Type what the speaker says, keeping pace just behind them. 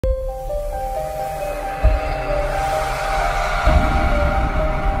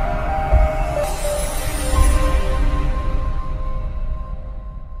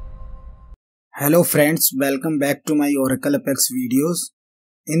Hello friends, welcome back to my Oracle Apex videos.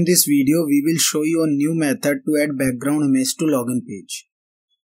 In this video, we will show you a new method to add background image to login page.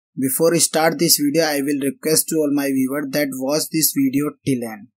 Before I start this video, I will request to all my viewers that watch this video till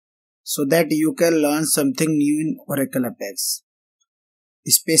end, so that you can learn something new in Oracle Apex.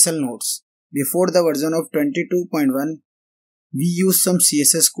 Special notes: before the version of 22.1, we use some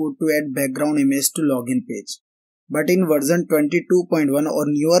CSS code to add background image to login page. But in version 22.1 or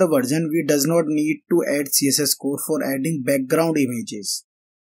newer version, we does not need to add CSS code for adding background images.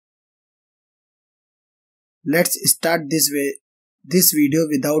 Let's start this video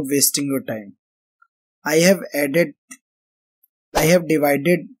without wasting your time. I have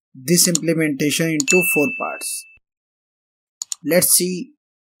divided this implementation into 4 parts. Let's see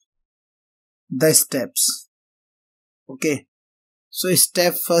the steps. Okay. So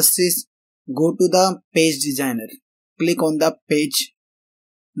step first is go to the page designer. Click on the page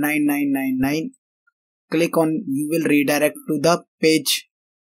 9999. Click on, you will redirect to the page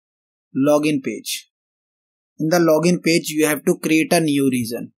login page. In the login page, you have to create a new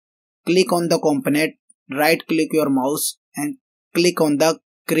region. Click on the component, right click your mouse and click on the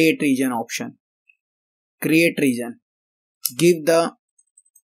create region option. Create region. Give the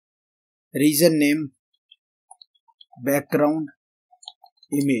region name background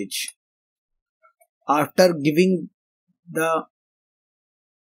image. After giving the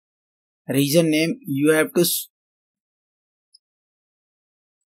region name, you have to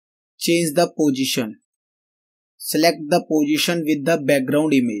change the position. Select the position with the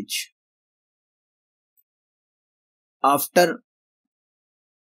background image. After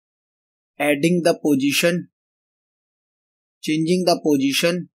adding the position, changing the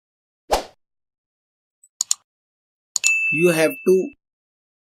position, you have to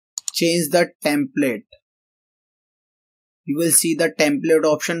change the template. You will see the template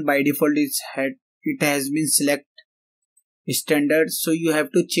option. By default it has been select standard, so you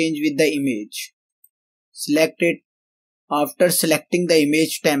have to change with the image. Select it. After selecting the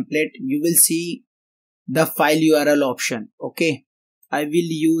image template, you will see the file URL option. Okay, I will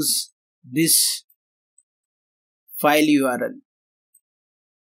use this file URL.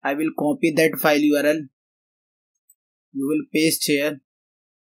 I will copy that file URL. You will paste here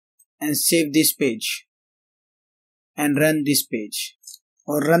and save this page and run this page,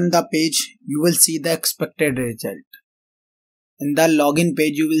 or run the page. You will see the expected result. In the login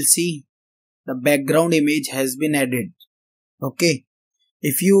page, you will see the background image has been added. Okay,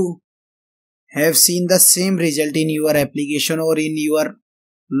 if you have seen the same result in your application or in your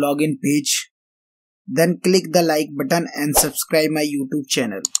login page, then click the like button and subscribe my YouTube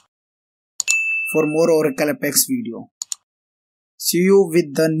channel for more Oracle Apex video. See you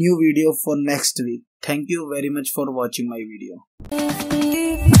with the new video for next week. Thank you very much for watching my video.